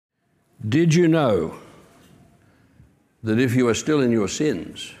Did you know that if you are still in your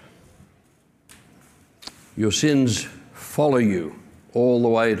sins follow you all the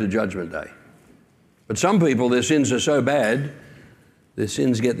way to Judgment Day? But some people, their sins are so bad, their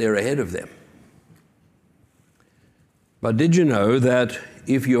sins get there ahead of them. But did you know that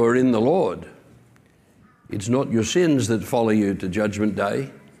if you're in the Lord, it's not your sins that follow you to Judgment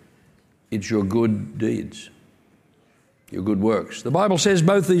Day, it's your good deeds, your good works. The Bible says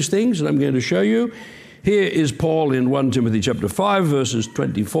both these things, and I'm going to show you. Here is Paul in 1 Timothy chapter 5, verses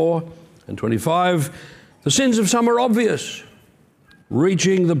 24 and 25. The sins of some are obvious,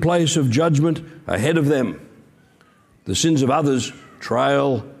 reaching the place of judgment ahead of them. The sins of others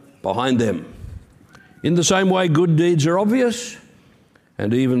trail behind them. In the same way, good deeds are obvious,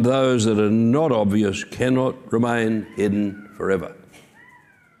 and even those that are not obvious cannot remain hidden forever.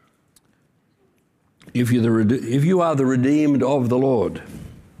 If you are the redeemed of the Lord,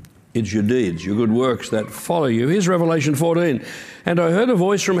 it's your deeds, your good works that follow you. Here's Revelation 14. And I heard a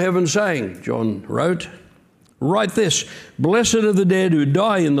voice from heaven saying, John wrote, write this, blessed are the dead who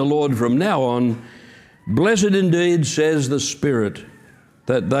die in the Lord from now on. Blessed indeed, says the Spirit,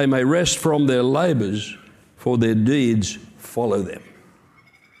 that they may rest from their labours, for their deeds follow them.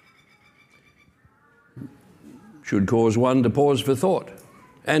 Should cause one to pause for thought.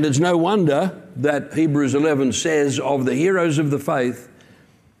 And it's no wonder that Hebrews 11 says of the heroes of the faith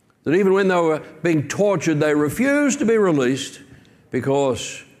that even when they were being tortured, they refused to be released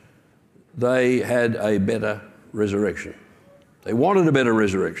because they had a better resurrection. They wanted a better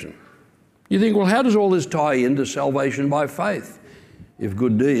resurrection. You think, well, how does all this tie into salvation by faith? If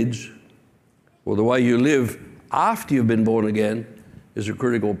good deeds, or the way you live after you've been born again, is a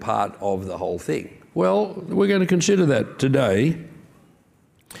critical part of the whole thing. Well, we're going to consider that today.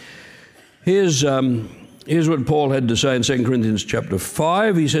 Here's what Paul had to say in 2 Corinthians chapter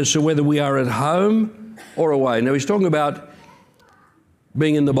 5. He says, so whether we are at home or away. Now he's talking about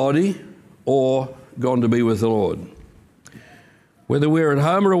being in the body or gone to be with the Lord. Whether we're at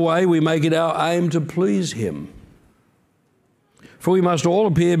home or away, we make it our aim to please him. For we must all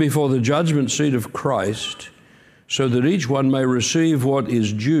appear before the judgment seat of Christ, so that each one may receive what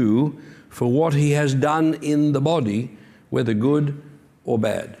is due for what he has done in the body, whether good or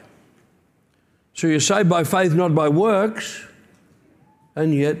bad. So you're saved by faith, not by works,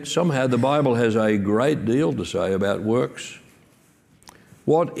 and yet somehow the Bible has a great deal to say about works.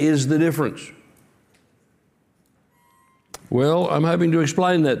 What is the difference? Well, I'm hoping to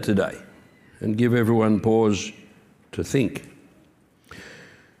explain that today and give everyone pause to think.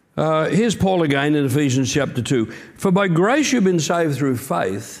 Here's Paul again in Ephesians chapter 2. For by grace you've been saved through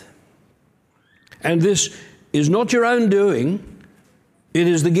faith, and this is not your own doing, it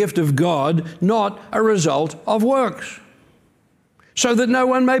is the gift of God, not a result of works, so that no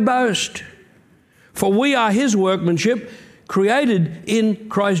one may boast. For we are his workmanship, created in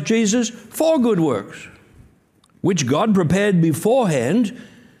Christ Jesus for good works, which God prepared beforehand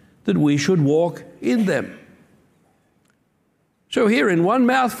that we should walk in them. So here in one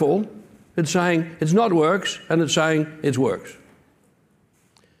mouthful, it's saying it's not works, and it's saying it's works.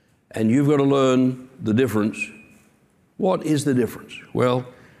 And you've got to learn the difference. What is the difference? Well,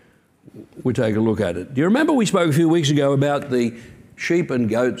 we take a look at it. Do you remember we spoke a few weeks ago about the sheep and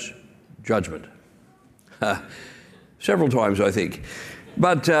goats judgment? Several times, I think.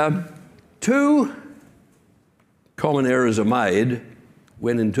 But two common errors are made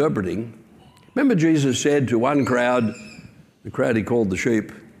when interpreting. Remember Jesus said to one crowd, the crowd he called the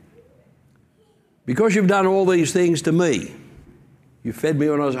sheep, because you've done all these things to me, you fed me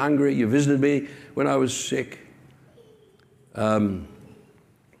when I was hungry, you visited me when I was sick, enter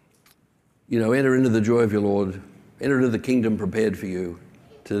into the joy of your Lord, enter into the kingdom prepared for you.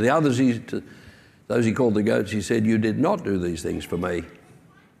 To the others, to those he called the goats, he said, you did not do these things for me.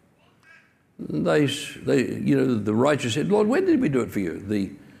 The righteous said, Lord, when did we do it for you?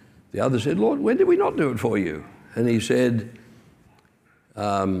 The others said, Lord, when did we not do it for you? And he said,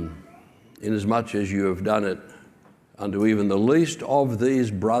 inasmuch as you have done it unto even the least of these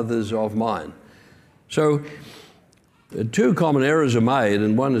brothers of mine. So two common errors are made,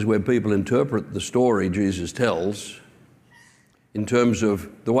 and one is where people interpret the story Jesus tells in terms of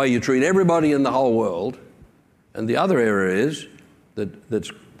the way you treat everybody in the whole world, and the other error is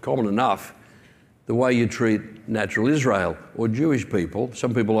that's common enough, the way you treat natural Israel or Jewish people.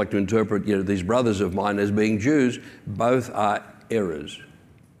 Some people like to interpret these brothers of mine as being Jews. Both are errors.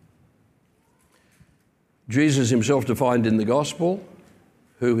 Jesus himself defined in the gospel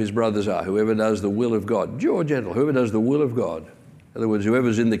who his brothers are. Whoever does the will of God, Jew or Gentile, whoever does the will of God. In other words,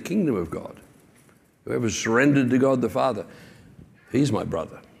 whoever's in the kingdom of God, whoever's surrendered to God the Father, he's my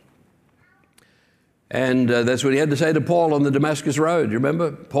brother. And that's what he had to say to Paul on the Damascus Road. You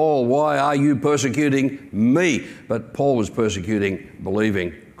remember? Paul, why are you persecuting me? But Paul was persecuting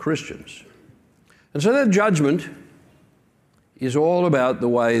believing Christians. And so that judgment is all about the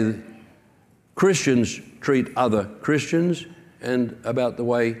way Christians treat other Christians and about the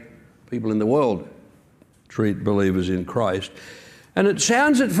way people in the world treat believers in Christ. And it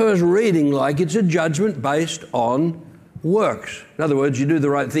sounds at first reading like it's a judgment based on works. In other words, you do the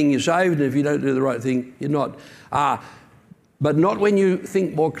right thing, you're saved, and if you don't do the right thing, you're not. But not when you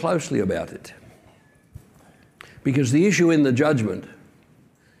think more closely about it. Because the issue in the judgment,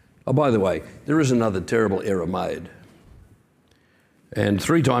 by the way, there is another terrible error made. And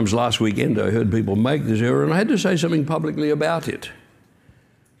 3 times last weekend I heard people make this error, and I had to say something publicly about it.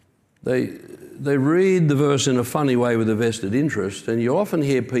 They read the verse in a funny way with a vested interest, and you often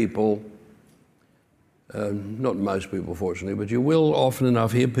hear people, not most people fortunately, but you will often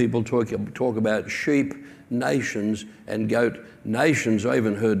enough hear people talk about sheep nations and goat nations. I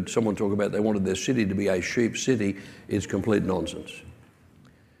even heard someone talk about they wanted their city to be a sheep city. It's complete nonsense.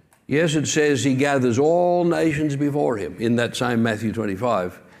 Yes, it says he gathers all nations before him in that same Matthew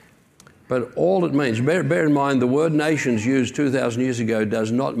 25. But all it means, bear in mind, the word nations used 2,000 years ago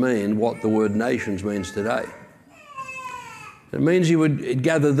does not mean what the word nations means today. It means he would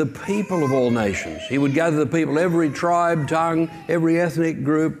gather the people of all nations. He would gather the people, every tribe, tongue, every ethnic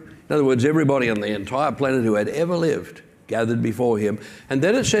group. In other words, everybody on the entire planet who had ever lived gathered before him. And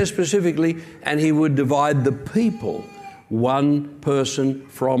then it says specifically, and he would divide the people, one person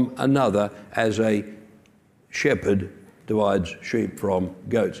from another, as a shepherd divides sheep from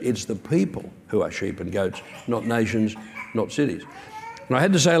goats. It's the people who are sheep and goats, not nations, not cities. And I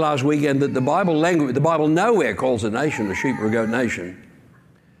had to say last weekend that the Bible nowhere calls a nation a sheep or a goat nation.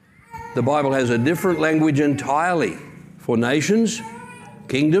 The Bible has a different language entirely for nations,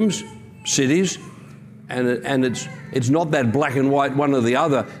 kingdoms, cities, and it's not that black and white one or the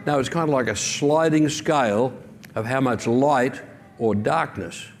other. No, it's kind of like a sliding scale of how much light or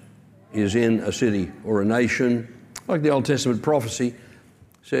darkness is in a city or a nation. Like the Old Testament prophecy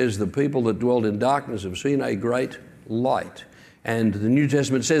says, the people that dwelt in darkness have seen a great light. And the New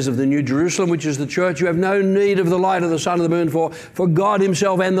Testament says of the New Jerusalem, which is the church, you have no need of the light of the sun or the moon, for God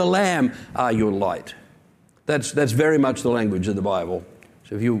himself and the Lamb are your light. That's very much the language of the Bible.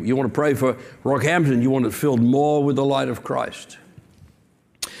 So if you want to pray for Rockhampton, you want it filled more with the light of Christ.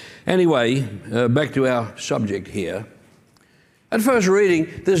 Anyway, back to our subject here. At first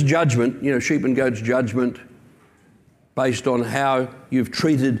reading, this judgment, sheep and goats judgment, based on how you've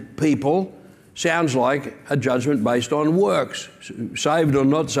treated people, sounds like a judgment based on works, saved or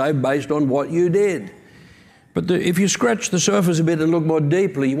not saved based on what you did. But if you scratch the surface a bit and look more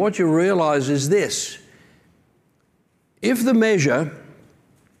deeply, what you realize is this. If the measure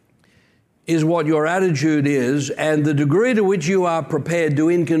is what your attitude is and the degree to which you are prepared to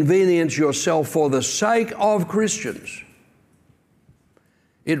inconvenience yourself for the sake of Christians,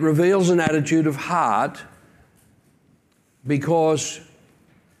 it reveals an attitude of heart. Because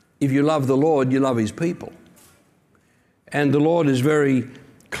if you love the Lord, you love his people. And the Lord is very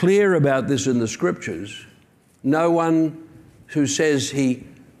clear about this in the Scriptures. No one who says he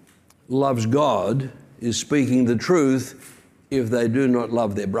loves God is speaking the truth if they do not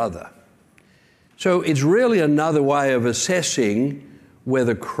love their brother. So it's really another way of assessing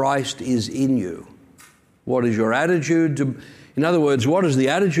whether Christ is in you. What is your attitude to... In other words, what is the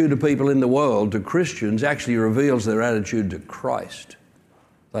attitude of people in the world to Christians actually reveals their attitude to Christ.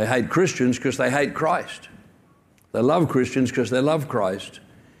 They hate Christians because they hate Christ. They love Christians because they love Christ.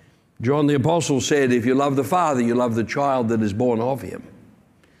 John the Apostle said, if you love the Father, you love the child that is born of him.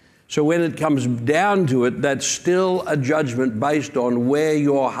 So when it comes down to it, that's still a judgment based on where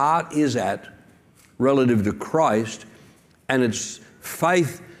your heart is at relative to Christ, and it's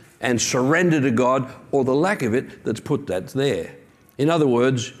faith and surrender to God, or the lack of it, that's put that there. In other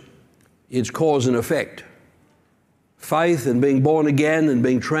words, it's cause and effect. Faith and being born again and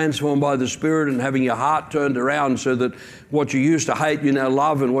being transformed by the Spirit and having your heart turned around so that what you used to hate you now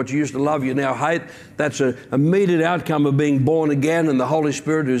love, and what you used to love you now hate. That's an immediate outcome of being born again, and the Holy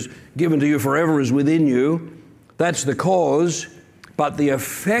Spirit who's given to you forever is within you. That's the cause, but the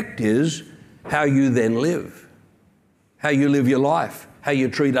effect is how you then live, how you live your life, how you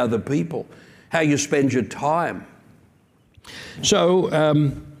treat other people, how you spend your time.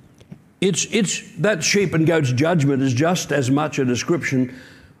 So it's that sheep and goats judgment is just as much a description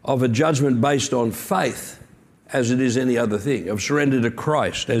of a judgment based on faith as it is any other thing, of surrender to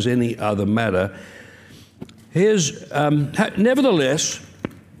Christ as any other matter. Nevertheless,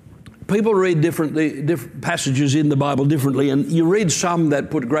 people read different passages in the Bible differently, and you read some that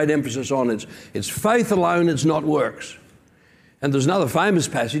put great emphasis on it's faith alone, it's not works. And there's another famous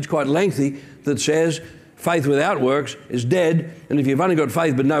passage, quite lengthy, that says faith without works is dead, and if you've only got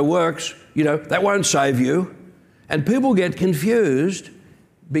faith but no works, that won't save you. And people get confused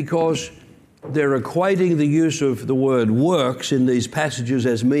because they're equating the use of the word works in these passages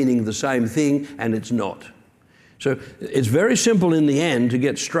as meaning the same thing, and it's not. So it's very simple in the end to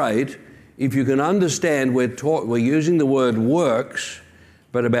get straight if you can understand we're using the word works,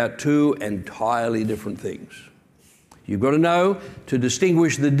 but about two entirely different things. You've got to know to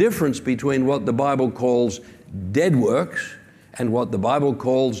distinguish the difference between what the Bible calls dead works and what the Bible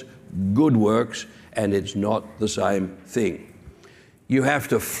calls good works, and it's not the same thing. You have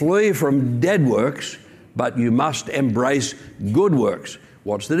to flee from dead works, but you must embrace good works.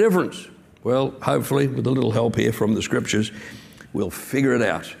 What's the difference? Well, hopefully, with a little help here from the Scriptures, we'll figure it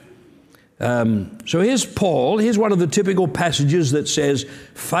out. So here's Paul. Here's one of the typical passages that says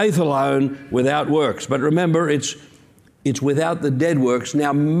faith alone without works. But remember, it's without the dead works.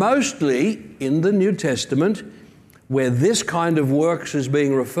 Now, mostly in the New Testament, where this kind of works is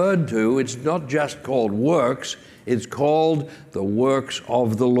being referred to, it's not just called works, it's called the works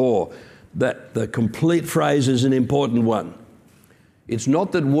of the law. That the complete phrase is an important one. It's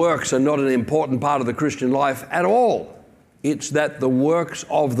not that works are not an important part of the Christian life at all. It's that the works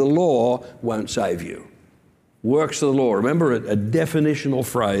of the law won't save you. Works of the law. Remember, a definitional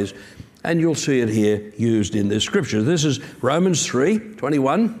phrase, and you'll see it here used in this scripture. This is Romans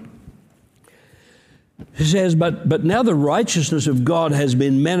 3:21. It says, but now the righteousness of God has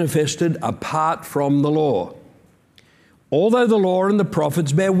been manifested apart from the law, although the law and the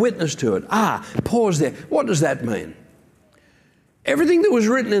prophets bear witness to it. Pause there. What does that mean? Everything that was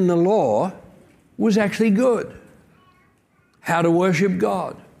written in the law was actually good. How to worship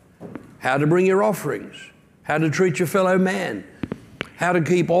God, how to bring your offerings, how to treat your fellow man, how to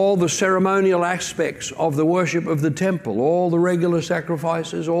keep all the ceremonial aspects of the worship of the temple, all the regular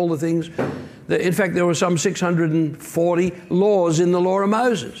sacrifices, all the things. In fact, there were some 640 laws in the law of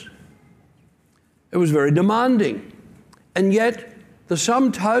Moses. It was very demanding. And yet, the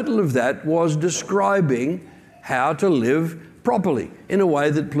sum total of that was describing how to live properly in a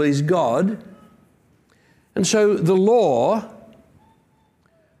way that pleased God. And so the law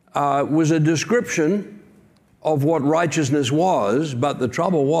was a description of what righteousness was, but the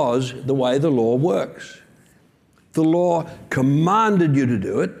trouble was the way the law works. The law commanded you to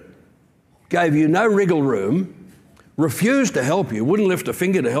do it, gave you no wriggle room, refused to help you, wouldn't lift a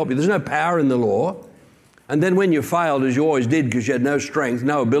finger to help you. There's no power in the law. And then when you failed, as you always did because you had no strength,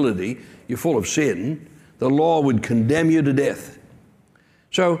 no ability, you're full of sin, the law would condemn you to death.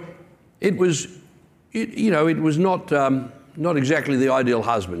 So it was, it was not exactly the ideal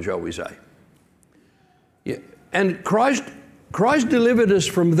husband, shall we say. Yeah. And Christ delivered us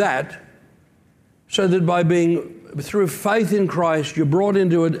from that so that through faith in Christ, you're brought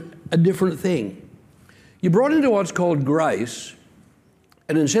into a different thing. You're brought into what's called grace,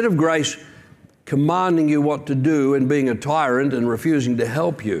 and instead of grace commanding you what to do and being a tyrant and refusing to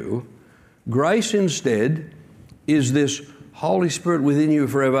help you, grace instead is this Holy Spirit within you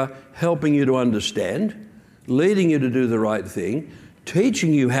forever, helping you to understand, leading you to do the right thing,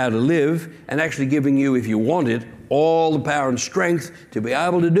 teaching you how to live, and actually giving you, if you want it, all the power and strength to be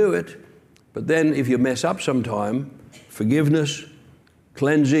able to do it. But then if you mess up sometime, forgiveness,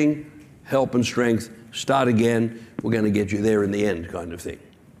 cleansing, help and strength, start again, we're going to get you there in the end kind of thing.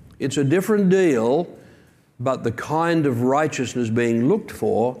 It's a different deal, but the kind of righteousness being looked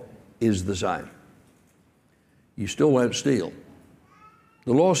for is the same. You still won't steal.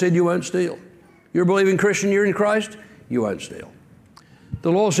 The law said you won't steal. You're a believing Christian, you're in Christ, you won't steal.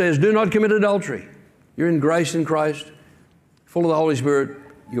 The law says do not commit adultery. You're in grace in Christ, full of the Holy Spirit,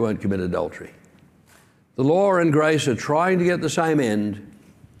 you won't commit adultery. The law and grace are trying to get the same end.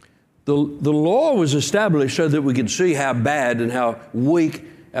 The law was established so that we could see how bad and how weak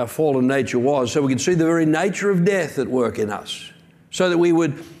our fallen nature was, so we could see the very nature of death at work in us, so that we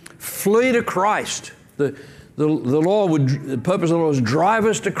would flee to Christ. The purpose of the law was drive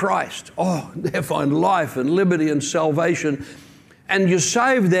us to Christ. There find life and liberty and salvation. And you're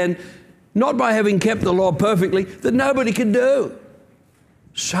saved then, not by having kept the law perfectly, that nobody could do.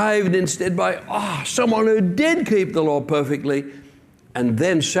 Saved instead by, someone who did keep the law perfectly and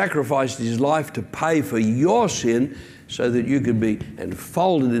then sacrificed his life to pay for your sin so that you could be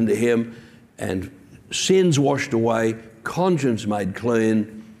enfolded into him and sins washed away, conscience made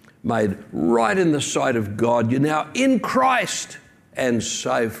clean, made right in the sight of God. You're now in Christ and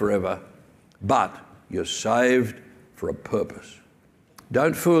saved forever. But you're saved for a purpose.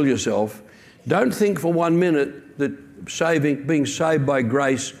 Don't fool yourself. Don't think for 1 minute that being saved by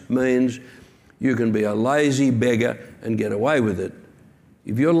grace means you can be a lazy beggar and get away with it.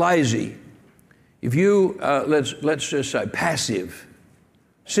 If you're lazy, if you, let's just say passive,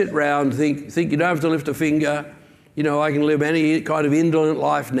 sit round, think you don't have to lift a finger, I can live any kind of indolent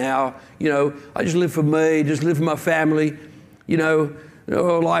life now, I just live for me, just live for my family,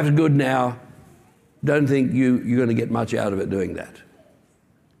 life's good now. Don't think you're going to get much out of it doing that.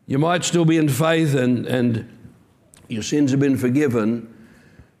 You might still be in faith and your sins have been forgiven,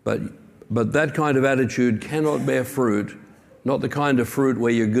 but that kind of attitude cannot bear fruit, not the kind of fruit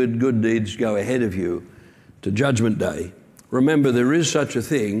where your good deeds go ahead of you to Judgment Day. Remember, there is such a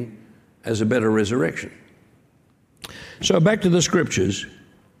thing as a better resurrection. So back to the Scriptures.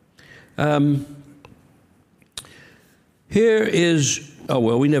 Here is,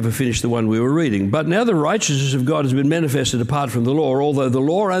 we never finished the one we were reading. But now the righteousness of God has been manifested apart from the law, although the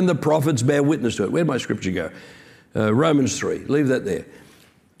law and the prophets bear witness to it. Where'd my scripture go? Romans 3. Leave that there.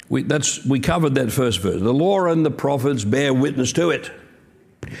 We covered that first verse. The law and the prophets bear witness to it.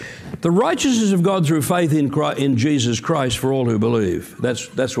 The righteousness of God through faith in Jesus Christ for all who believe.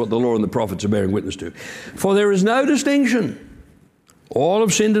 That's what the law and the prophets are bearing witness to. For there is no distinction. All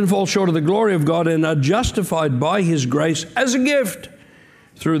have sinned and fall short of the glory of God and are justified by his grace as a gift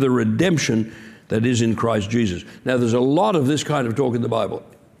through the redemption that is in Christ Jesus. Now, there's a lot of this kind of talk in the Bible.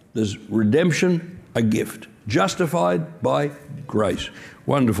 There's redemption, a gift. Justified by grace.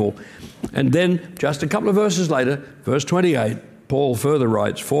 Wonderful. And then, just a couple of verses later, verse 28, Paul further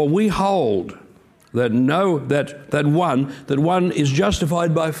writes, for we hold that one is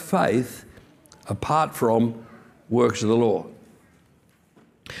justified by faith apart from works of the law.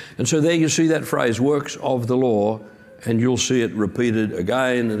 And so there you see that phrase, works of the law, and you'll see it repeated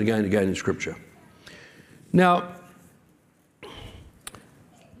again and again and again in Scripture. Now,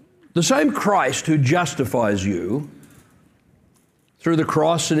 the same Christ who justifies you through the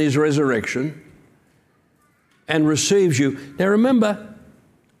cross and his resurrection and receives you. Now remember,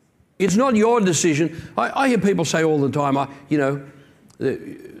 it's not your decision. I hear people say all the time, I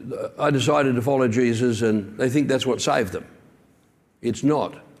decided to follow Jesus, and they think that's what saved them. It's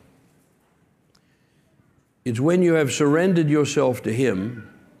not. It's when you have surrendered yourself to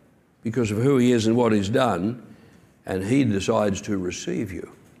him because of who he is and what he's done, and he decides to receive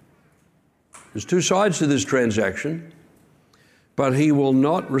you. There's two sides to this transaction, but he will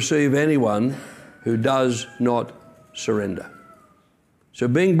not receive anyone who does not surrender. So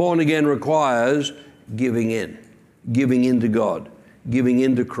being born again requires giving in to God, giving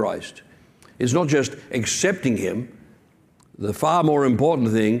in to Christ. It's not just accepting him. The far more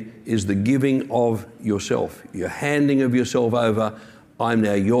important thing is the giving of yourself, your handing of yourself over. I'm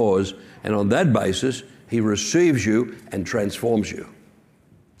now yours. And on that basis, he receives you and transforms you.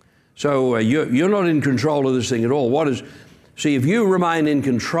 So you're not in control of this thing at all. See, if you remain in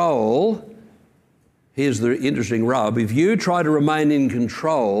control, here's the interesting rub. If you try to remain in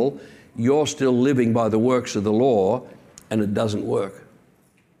control, you're still living by the works of the law, and it doesn't work.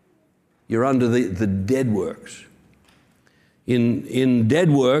 You're under the dead works. In dead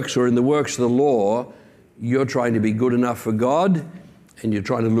works or in the works of the law, you're trying to be good enough for God and you're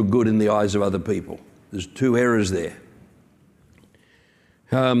trying to look good in the eyes of other people. There's two errors there.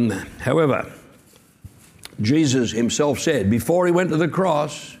 However, Jesus himself said, before he went to the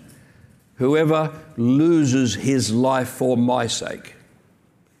cross, whoever loses his life for my sake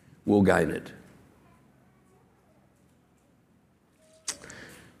will gain it.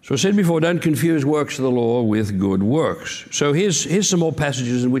 So I said before, don't confuse works of the law with good works. So here's some more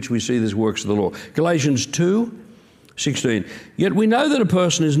passages in which we see this works of the law. Galatians 2:16. Yet we know that a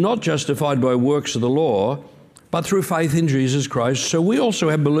person is not justified by works of the law, but through faith in Jesus Christ. So we also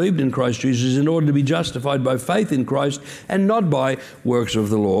have believed in Christ Jesus in order to be justified by faith in Christ and not by works of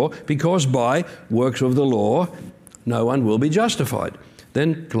the law, because by works of the law no one will be justified.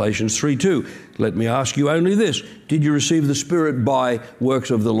 Then Galatians 3:2, let me ask you only this, did you receive the Spirit by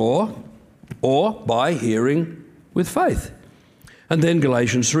works of the law or by hearing with faith? And then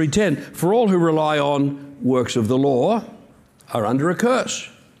Galatians 3:10, for all who rely on works of the law are under a curse.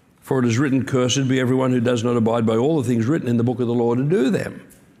 For it is written, cursed be everyone who does not abide by all the things written in the book of the law to do them.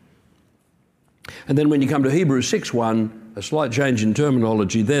 And then when you come to Hebrews 6:1, a slight change in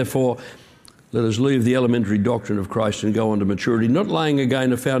terminology, therefore, let us leave the elementary doctrine of Christ and go on to maturity, not laying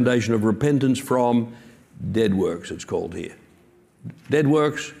again a foundation of repentance from dead works, it's called here. Dead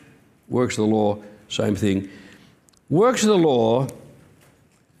works, works of the law, same thing. Works of the law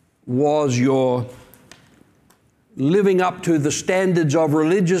was your living up to the standards of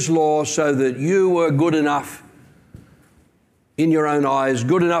religious law so that you were good enough in your own eyes,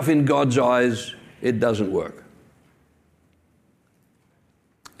 good enough in God's eyes, it doesn't work.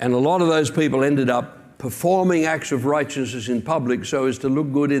 And a lot of those people ended up performing acts of righteousness in public so as to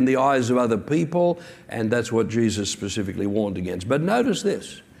look good in the eyes of other people, and that's what Jesus specifically warned against. But notice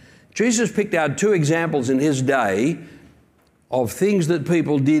this. Jesus picked out two examples in his day of things that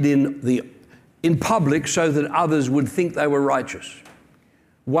people did in public so that others would think they were righteous.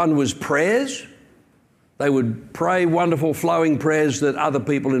 One was prayers. They would pray wonderful flowing prayers that other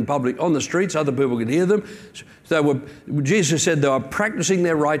people in public, on the streets, other people could hear them. So Jesus said they were practicing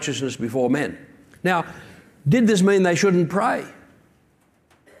their righteousness before men. Now, did this mean they shouldn't pray?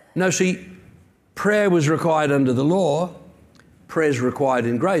 No, see, prayer was required under the law. Prayer is required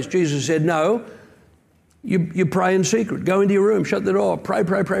in grace. Jesus said, no, you pray in secret. Go into your room, shut the door,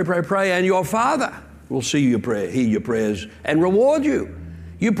 pray, and your Father will see your prayer, hear your prayers, and reward you.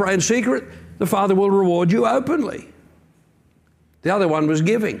 You pray in secret, the Father will reward you openly. The other one was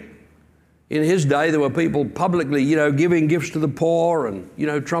giving. In his day, there were people publicly, giving gifts to the poor and,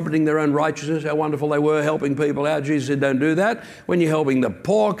 trumpeting their own righteousness, how wonderful they were, helping people out. Jesus said, don't do that. When you're helping the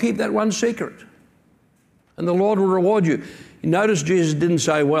poor, keep that one secret. And the Lord will reward you. Notice Jesus didn't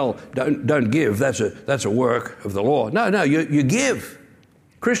say, well, don't give. That's a work of the law. No, you give.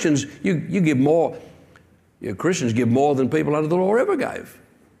 Christians, you give more. Christians give more than people under the law ever gave.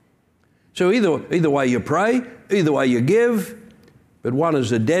 So either way you pray, either way you give, but one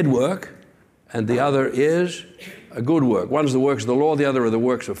is a dead work and the other is a good work. One's the works of the law, the other are the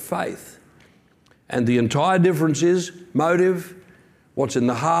works of faith. And the entire difference is motive, what's in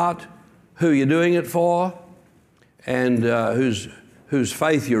the heart, who you're doing it for, and whose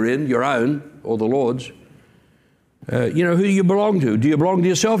faith you're in, your own or the Lord's. Who you belong to. Do you belong to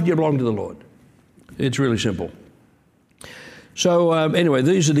yourself? Do you belong to the Lord? It's really simple. So anyway,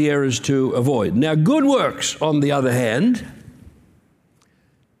 these are the errors to avoid. Now, good works, on the other hand,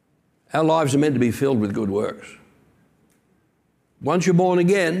 our lives are meant to be filled with good works. Once you're born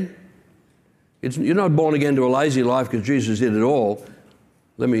again, you're not born again to a lazy life because Jesus did it all.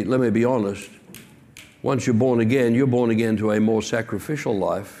 Let me be honest. Once you're born again to a more sacrificial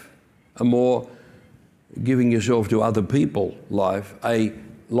life, a more giving yourself to other people life, a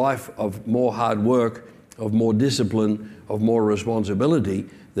life of more hard work, of more discipline, of more responsibility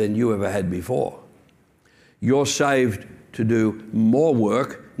than you ever had before. You're saved to do more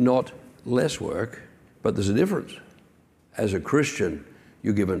work, not less work, but there's a difference. As a Christian,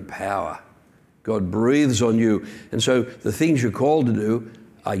 you're given power. God breathes on you, and so the things you're called to do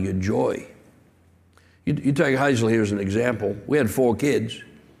are your joy. You take Hazel here as an example. We had 4 kids,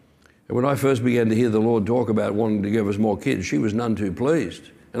 and when I first began to hear the Lord talk about wanting to give us more kids, she was none too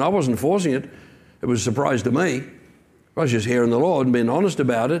pleased. And I wasn't forcing it. It was a surprise to me. I was just hearing the Lord and being honest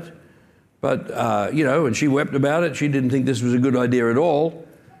about it. But, and she wept about it. She didn't think this was a good idea at all.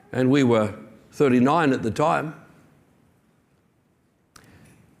 And we were 39 at the time.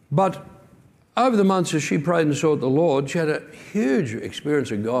 But over the months as she prayed and sought the Lord, she had a huge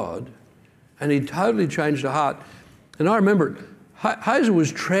experience of God, and He totally changed her heart. And I remember Hazel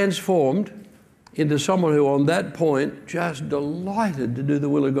was transformed into someone who on that point just delighted to do the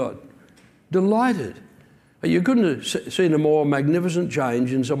will of God. Delighted. You couldn't have seen a more magnificent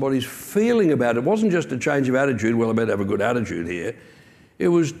change in somebody's feeling about it. It wasn't just a change of attitude, well, I better have a good attitude here. It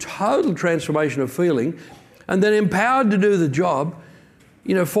was total transformation of feeling, and then empowered to do the job.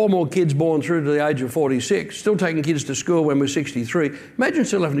 4 more kids born through to the age of 46, still taking kids to school when we're 63. Imagine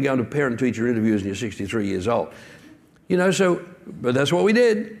still having to go into parent-teacher interviews and you're 63 years old. But that's what we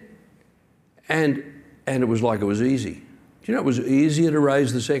did. And it was like it was easy. Do you know it was easier to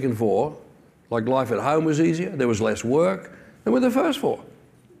raise the second 4? Like life at home was easier. There was less work than with the first 4.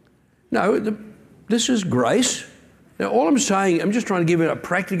 No, this is grace. Now, all I'm saying, I'm just trying to give you a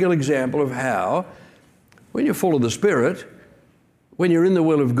practical example of how, when you're full of the Spirit, when you're in the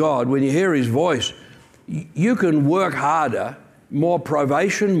will of God, when you hear His voice, you can work harder, more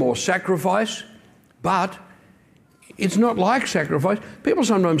privation, more sacrifice, but it's not like sacrifice. People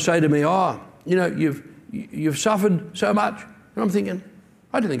sometimes say to me, you've suffered so much. And I'm thinking,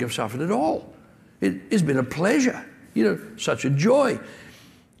 I don't think I've suffered at all. It's been a pleasure, such a joy.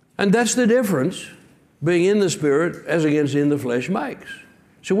 And that's the difference being in the Spirit as against in the flesh makes.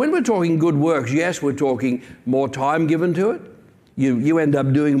 So when we're talking good works, yes, we're talking more time given to it. You end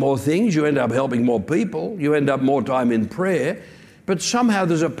up doing more things. You end up helping more people. You end up more time in prayer. But somehow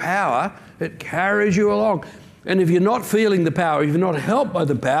there's a power that carries you along. And if you're not feeling the power, if you're not helped by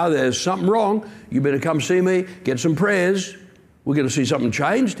the power, there's something wrong. You better come see me, get some prayers. We're going to see something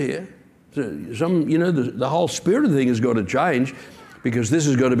changed here. The whole spirit of the thing has got to change, because this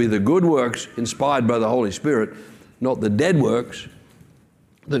is going to be the good works inspired by the Holy Spirit not the dead works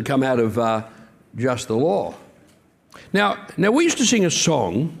that come out of just the law. Now we used to sing a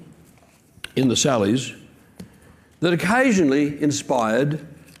song in the Sallies that occasionally inspired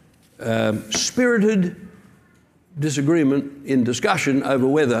spirited disagreement in discussion over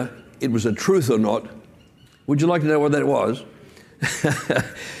whether it was a truth or not. Would you like to know what that was?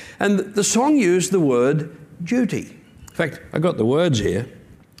 And the song used the word duty. In fact, I got the words here.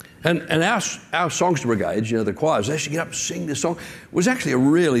 And our songster brigades, the choirs, they used to get up and sing this song. It was actually a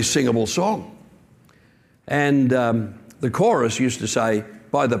really singable song. And the chorus used to say,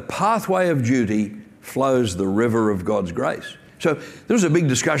 by the pathway of duty flows the river of God's grace. So there was a big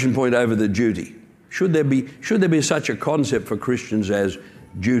discussion point over the duty. Should there be such a concept for Christians as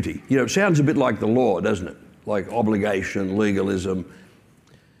duty? It sounds a bit like the law, doesn't it? Like obligation, legalism.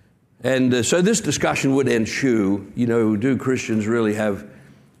 And so this discussion would ensue, do Christians really have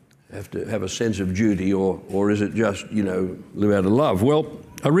to have a sense of duty, or is it just, live out of love? Well,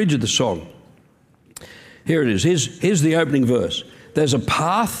 I'll read you the song. Here it is. Here's the opening verse. There's a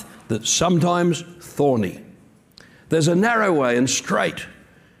path that's sometimes thorny. There's a narrow way and straight.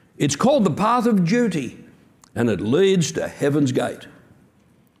 It's called the path of duty, and it leads to heaven's gate.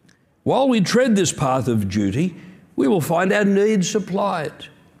 While we tread this path of duty, we will find our needs supplied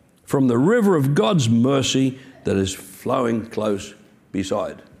from the river of God's mercy that is flowing close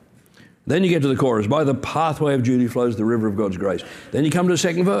beside. Then you get to the chorus. By the pathway of duty flows the river of God's grace. Then you come to the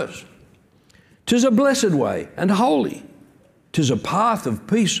second verse. 'Tis a blessed way and holy. 'Tis a path of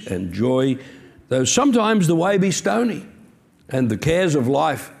peace and joy, though sometimes the way be stony and the cares of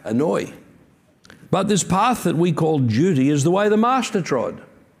life annoy. But this path that we call duty is the way the Master trod.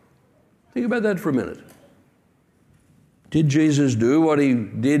 Think about that for a minute. Did Jesus do what he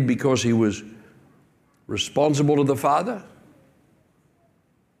did because he was responsible to the Father?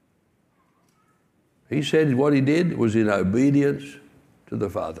 He said what he did was in obedience to the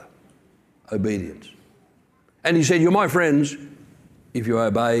Father. Obedience. And he said, you're my friends if you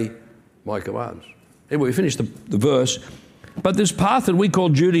obey my commands. Anyway, we finished the verse. But this path that we call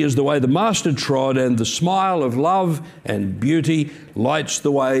duty is the way the Master trod, and the smile of love and beauty lights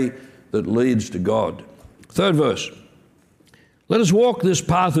the way that leads to God. Third verse. Let us walk this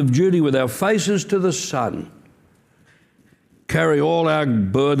path of duty with our faces to the sun. Carry all our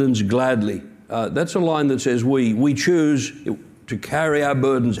burdens gladly. That's a line that says we choose to carry our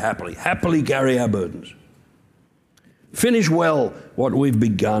burdens happily. Happily carry our burdens. Finish well what we've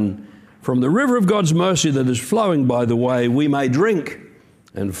begun. From the river of God's mercy that is flowing by the way, we may drink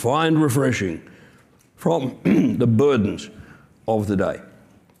and find refreshing from the burdens of the day.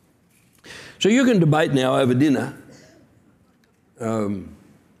 So you can debate now over dinner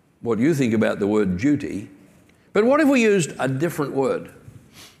what you think about the word duty. But what if we used a different word?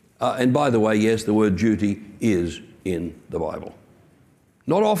 And by the way, yes, the word duty is in the Bible.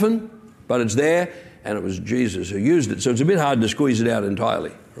 Not often, but it's there, and it was Jesus who used it. So it's a bit hard to squeeze it out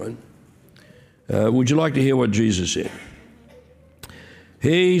entirely, right? Would you like to hear what Jesus said?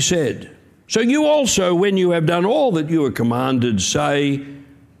 He said, so you also, when you have done all that you are commanded, say,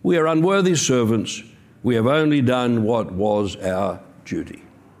 we are unworthy servants. We have only done what was our duty.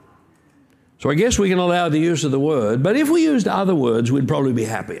 So I guess we can allow the use of the word, but if we used other words, we'd probably be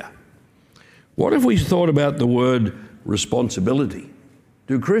happier. What if we thought about the word responsibility?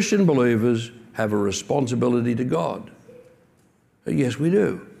 Do Christian believers have a responsibility to God? Yes, we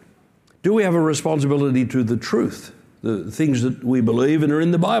do. Do we have a responsibility to the truth, the things that we believe and are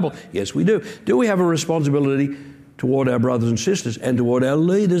in the Bible? Yes, we do. Do we have a responsibility toward our brothers and sisters and toward our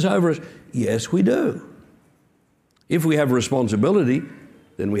leaders over us? Yes, we do. If we have a responsibility,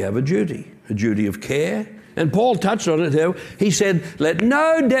 then we have a duty of care. And Paul touched on it there. He said, let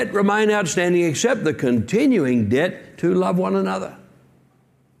no debt remain outstanding except the continuing debt to love one another.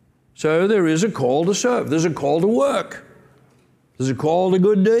 So there is a call to serve. There's a call to work. There's a call to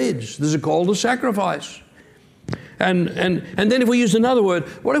good deeds. There's a call to sacrifice. And then if we used another word,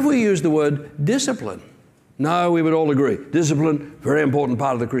 what if we used the word discipline? No, we would all agree. Discipline, very important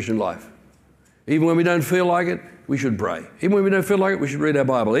part of the Christian life. Even when we don't feel like it, we should pray. Even when we don't feel like it, we should read our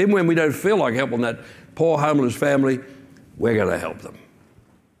Bible. Even when we don't feel like helping that poor homeless family, we're going to help them.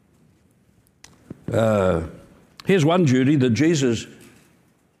 Here's one duty that Jesus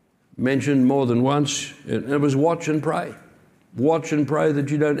mentioned more than once, and it was watch and pray. Watch and pray that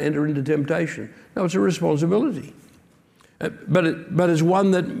you don't enter into temptation. No, it's a responsibility. But it's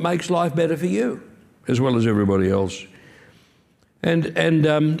one that makes life better for you as well as everybody else. And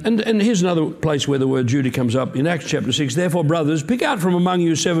here's another place where the word duty comes up in Acts chapter 6. Therefore, brothers, pick out from among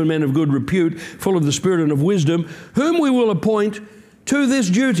you 7 men of good repute, full of the Spirit and of wisdom, whom we will appoint to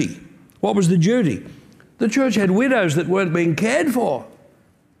this duty. What was the duty? The church had widows that weren't being cared for.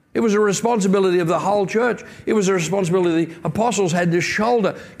 It was a responsibility of the whole church. It was a responsibility the apostles had to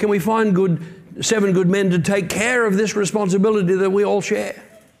shoulder. Can we find 7 good men to take care of this responsibility that we all share?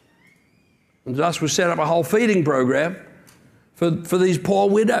 And thus we set up a whole feeding program for these poor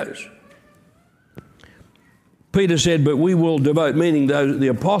widows. Peter said, but we will devote, meaning the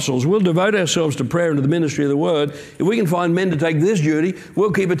apostles, will devote ourselves to prayer and to the ministry of the word. If we can find men to take this duty,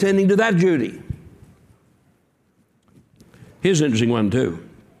 we'll keep attending to that duty. Here's an interesting one too.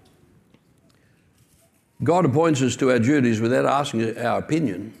 God appoints us to our duties without asking our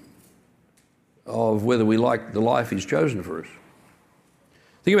opinion of whether we like the life he's chosen for us.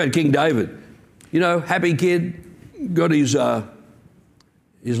 Think about King David. You know, happy kid, got his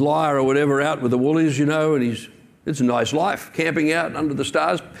lyre or whatever out with the woolies, you know, and it's a nice life, camping out under the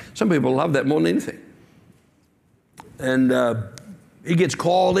stars. Some people love that more than anything. And he gets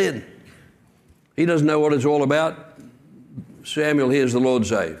called in. He doesn't know what it's all about. Samuel hears the Lord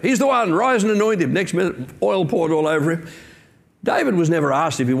say, he's the one, rise and anoint him. Next minute, oil poured all over him. David was never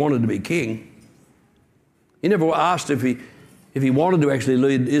asked if he wanted to be king. He never asked if he wanted to actually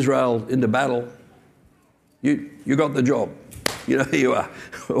lead Israel into battle. You got the job. You know, here you are,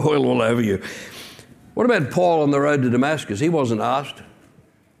 oil all over you. What about Paul on the road to Damascus? He wasn't asked.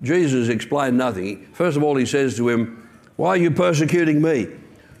 Jesus explained nothing. First of all, he says to him, why are you persecuting me?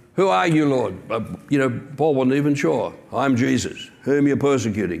 Who are you, Lord? Paul wasn't even sure. I'm Jesus, whom you're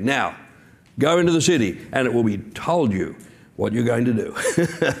persecuting. Now, go into the city, and it will be told you what you're going to do.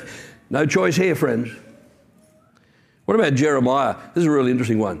 No choice here, friends. What about Jeremiah? This is a really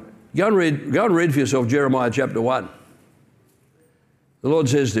interesting one. Go and read for yourself Jeremiah chapter 1. The Lord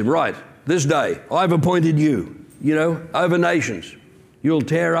says to him, right, this day I've appointed you, over nations. You'll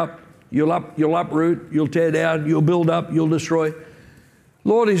tear up, you'll uproot, you'll tear down, you'll build up, you'll destroy.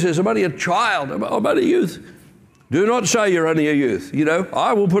 Lord, he says, I'm only a child, I'm only a youth. Do not say you're only a youth.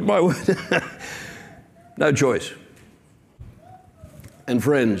 I will put my word. No choice. And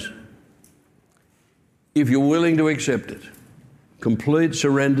friends, if you're willing to accept it, complete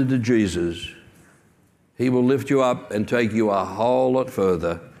surrender to Jesus, he will lift you up and take you a whole lot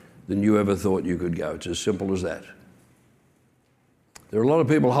further than you ever thought you could go. It's as simple as that. There are a lot of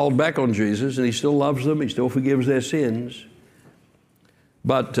people hold back on Jesus, and he still loves them, he still forgives their sins.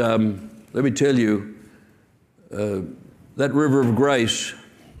 But let me tell you, that river of grace,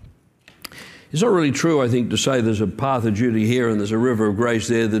 it's not really true, I think, to say there's a path of duty here and there's a river of grace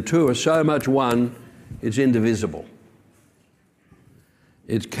there. The two are so much one, it's indivisible.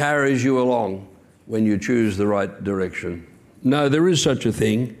 It carries you along when you choose the right direction. No, there is such a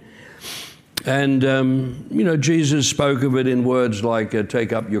thing. And, Jesus spoke of it in words like,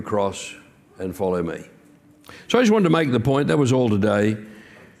 take up your cross and follow me. So I just wanted to make the point, that was all today,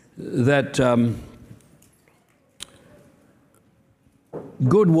 that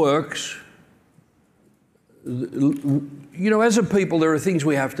good works, as a people, there are things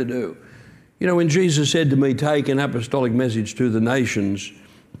we have to do. When Jesus said to me, take an apostolic message to the nations,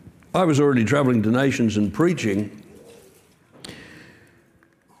 I was already traveling to nations and preaching,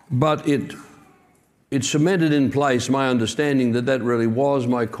 but it cemented in place my understanding that really was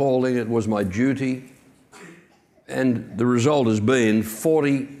my calling, it was my duty. And the result has been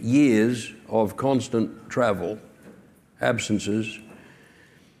 40 years of constant travel, absences.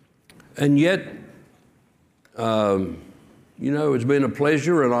 And yet, it's been a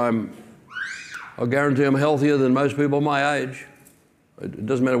pleasure, and I'll guarantee I'm healthier than most people my age. It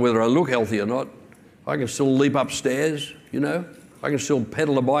doesn't matter whether I look healthy or not. I can still leap upstairs, I can still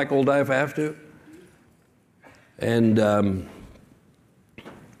pedal a bike all day if I have to. And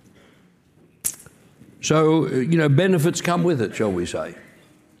so, benefits come with it, shall we say.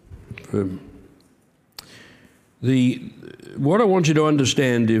 What I want you to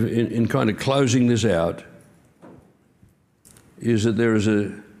understand in kind of closing this out is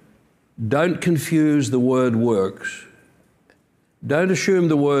that don't confuse the word works. Don't assume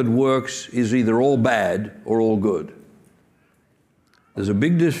the word works is either all bad or all good. There's a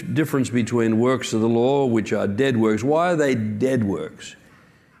big difference between works of the law, which are dead works. Why are they dead works?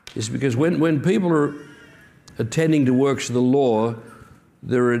 It's because when people are attending to works of the law,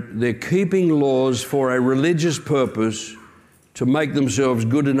 they're keeping laws for a religious purpose to make themselves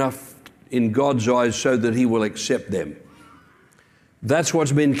good enough in God's eyes so that he will accept them. That's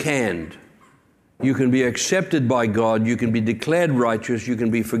what's been canned. You can be accepted by God, you can be declared righteous, you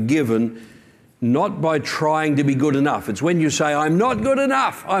can be forgiven, not by trying to be good enough. It's when you say, I'm not good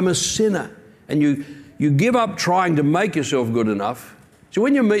enough, I'm a sinner. And you give up trying to make yourself good enough. So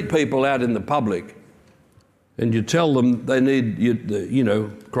when you meet people out in the public and you tell them they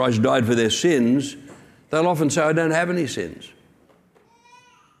need, Christ died for their sins, They'll often say, I don't have any sins.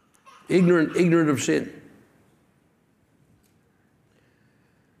 Ignorant of sin.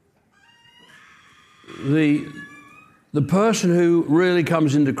 The person who really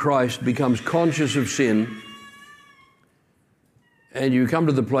comes into Christ becomes conscious of sin, and you come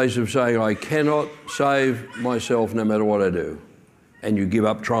to the place of saying, I cannot save myself no matter what I do. And you give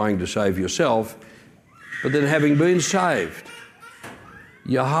up trying to save yourself, but then having been saved,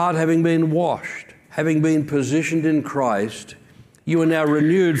 your heart having been washed, having been positioned in Christ, you are now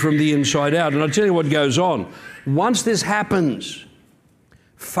renewed from the inside out. And I'll tell you what goes on. Once this happens,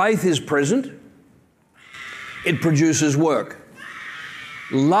 faith is present. It produces work.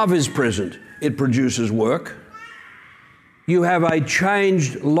 Love is present. It produces work. You have a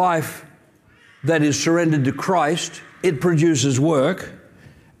changed life that is surrendered to Christ. It produces work.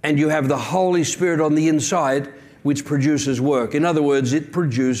 And you have the Holy Spirit on the inside, which produces work. In other words, it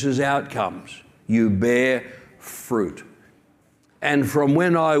produces outcomes. You bear fruit. And from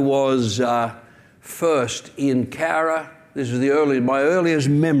when I was first in Cowra, this is my earliest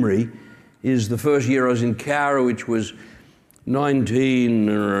memory, is the first year I was in Cowra, which was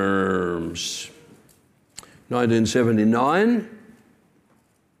 1979.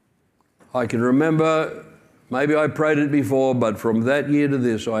 I can remember, maybe I prayed it before, but from that year to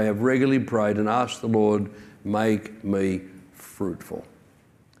this, I have regularly prayed and asked the Lord, make me fruitful.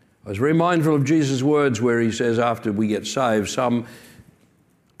 I was very mindful of Jesus' words where he says after we get saved, some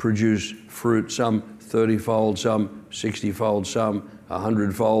produce fruit, some 30-fold, some 60-fold, some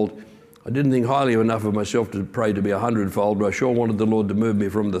 100-fold. I didn't think highly enough of myself to pray to be 100-fold, but I sure wanted the Lord to move me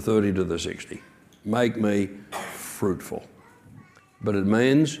from the 30 to the 60. Make me fruitful. But it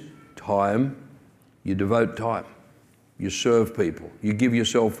means time. You devote time. You serve people. You give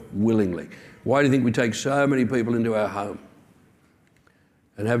yourself willingly. Why do you think we take so many people into our home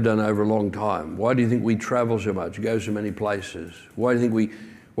and have done over a long time? Why do you think we travel so much, go so many places? Why do you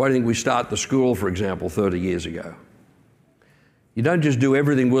think we start the school, for example, 30 years ago? You don't just do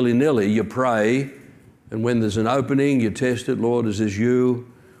everything willy-nilly. You pray, and when there's an opening, you test it. Lord, is this you?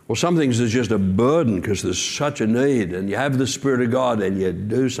 Well, some things there's just a burden because there's such a need, and you have the Spirit of God, and you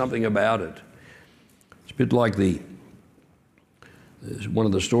do something about it. It's a bit like one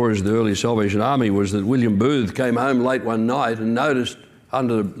of the stories of the early Salvation Army was that William Booth came home late one night and noticed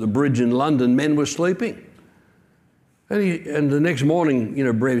under the bridge in London men were sleeping. And the next morning,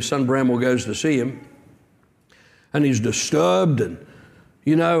 his son Bramwell goes to see him, and he's disturbed and,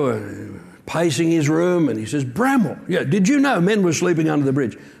 pacing his room, and he says, Bramwell, did you know men were sleeping under the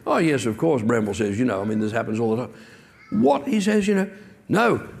bridge? Oh, yes, of course, Bramwell says, this happens all the time. What? He says,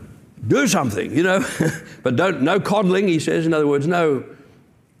 no, do something, but no coddling, he says. In other words, no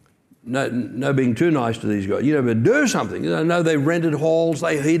being too nice to these guys, but do something. No, they rented halls,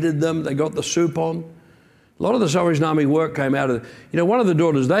 they heated them, they got the soup on. A lot of the Salvation Army work came out of one of the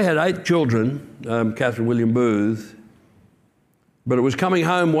daughters, they had 8 children, Catherine William Booth, but it was coming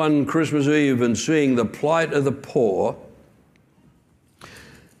home one Christmas Eve and seeing the plight of the poor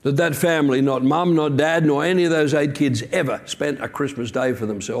that family, not mum, not dad, nor any of those 8 kids ever spent a Christmas day for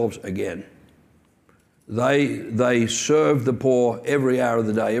themselves again. They served the poor every hour of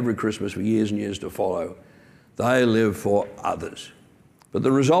the day, every Christmas for years and years to follow. They lived for others. But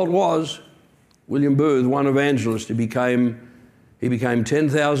the result was, William Booth, one evangelist, he became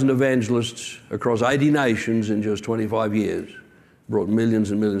 10,000 evangelists across 80 nations in just 25 years, brought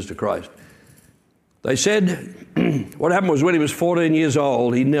millions and millions to Christ. They said what happened was when he was 14 years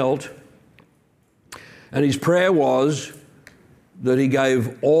old, he knelt, and his prayer was that he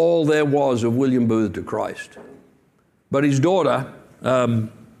gave all there was of William Booth to Christ. But his daughter, I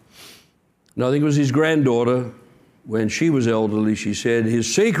think it was his granddaughter, when she was elderly, she said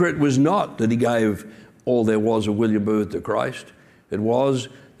his secret was not that he gave all there was of William Booth to Christ. It was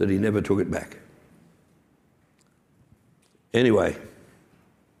that he never took it back. Anyway,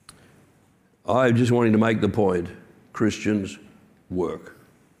 I'm just wanting to make the point. Christians work.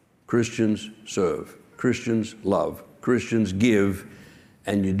 Christians serve. Christians love. Christians give,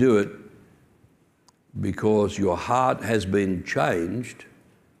 and you do it because your heart has been changed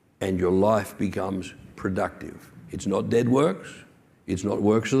and your life becomes productive. It's not dead works. It's not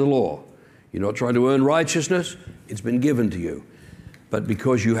works of the law. You're not trying to earn righteousness. It's been given to you. But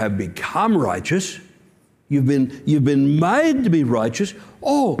because you have become righteous, you've been made to be righteous,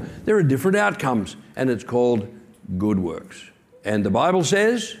 there are different outcomes, and it's called good works. And the Bible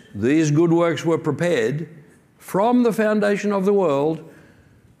says these good works were prepared from the foundation of the world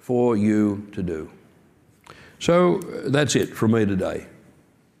for you to do. So that's it from me today.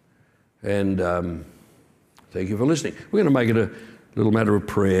 And thank you for listening. We're going to make it a little matter of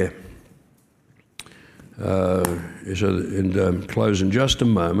prayer. close in just a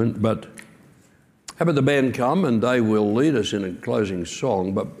moment, but how about the band come and they will lead us in a closing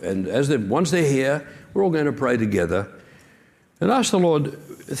song. Once they're here, we're all going to pray together and ask the Lord.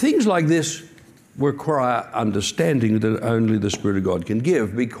 Things like this require understanding that only the Spirit of God can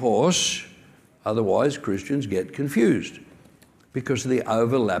give, because otherwise Christians get confused because of the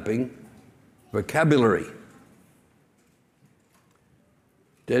overlapping vocabulary.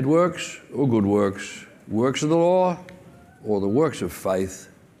 Dead works or good works, works of the law or the works of faith.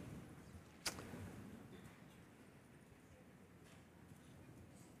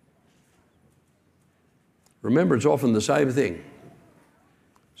 Remember, it's often the same thing.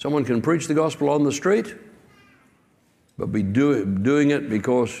 Someone can preach the gospel on the street, but be doing it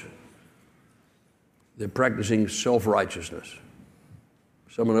because they're practicing self-righteousness.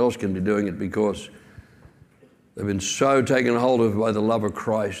 Someone else can be doing it because they've been so taken hold of by the love of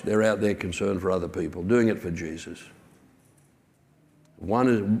Christ, they're out there concerned for other people, doing it for Jesus.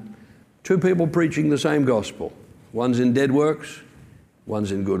 Two people preaching the same gospel. One's in dead works,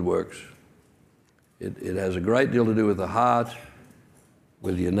 one's in good works. It has a great deal to do with the heart,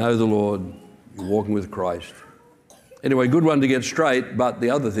 whether you know the Lord, you're walking with Christ. Anyway, good one to get straight, but the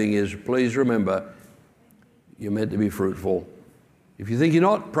other thing is, please remember, you're meant to be fruitful. If you think you're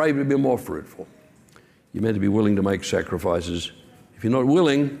not, pray to be more fruitful. You're meant to be willing to make sacrifices. If you're not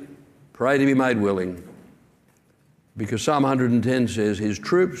willing, pray to be made willing. Because Psalm 110 says his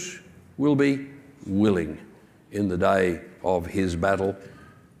troops will be willing in the day of his battle.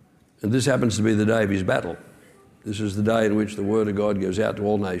 And this happens to be the day of his battle. This is the day in which the word of God goes out to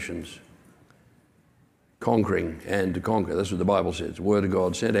all nations, conquering and to conquer. That's what the Bible says. The word of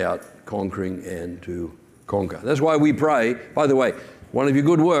God sent out, conquering and to conquer. That's why we pray. By the way, one of your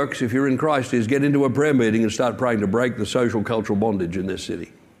good works, if you're in Christ, is get into a prayer meeting and start praying to break the social cultural bondage in this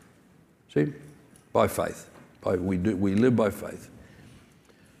city. See? By faith. We live by faith.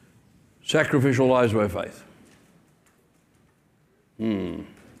 Sacrificial lives by faith.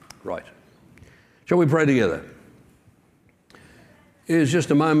 Right. Shall we pray together? It is just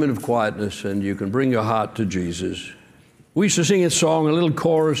a moment of quietness, and you can bring your heart to Jesus. We used to sing a song, a little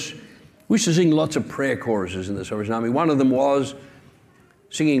chorus. We used to sing lots of prayer choruses in the Salvation Army. One of them was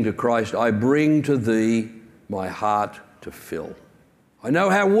singing to Christ, I bring to thee my heart to fill. I know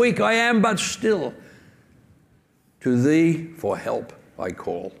how weak I am, but still to thee for help I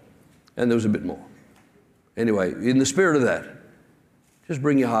call. And there was a bit more. Anyway, in the spirit of that, just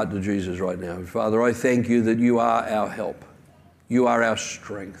bring your heart to Jesus right now. Father, I thank you that you are our help. You are our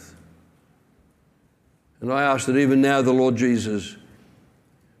strength. And I ask that even now the Lord Jesus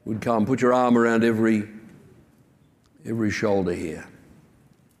would come, put your arm around every shoulder here.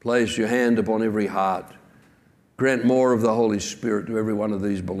 Place your hand upon every heart. Grant more of the Holy Spirit to every one of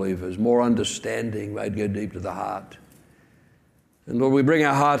these believers. More understanding made go deep to the heart. And Lord, we bring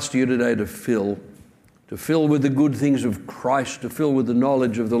our hearts to you today to fill with the good things of Christ, to fill with the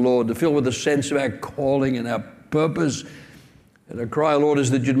knowledge of the Lord, to fill with the sense of our calling and our purpose. And our cry, Lord, is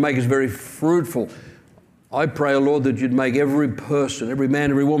that you'd make us very fruitful. I pray, Lord, that you'd make every person, every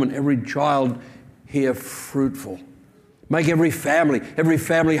man, every woman, every child here fruitful. Make every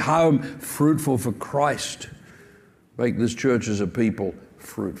family home fruitful for Christ. Make this church as a people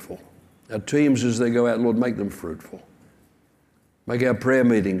fruitful. Our teams as they go out, Lord, make them fruitful. Make our prayer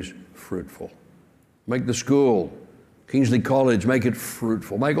meetings fruitful. Make the school, Kingsley College, make it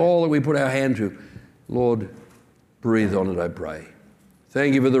fruitful. Make all that we put our hand to. Lord, breathe on it, I pray.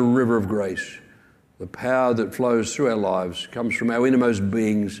 Thank you for the river of grace. The power that flows through our lives comes from our innermost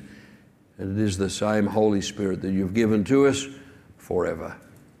beings, and it is the same Holy Spirit that you've given to us forever.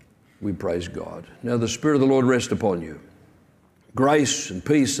 We praise God. Now the Spirit of the Lord rest upon you. Grace and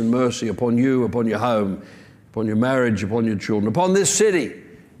peace and mercy upon you, upon your home, upon your marriage, upon your children, upon this city.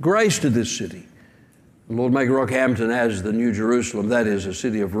 Grace to this city. And Lord, make Rockhampton as the New Jerusalem. That is a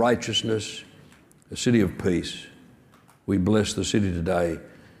city of righteousness, a city of peace. We bless the city today.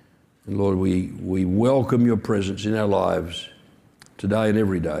 And Lord, we welcome your presence in our lives today and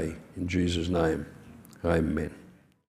every day. In Jesus' name, amen.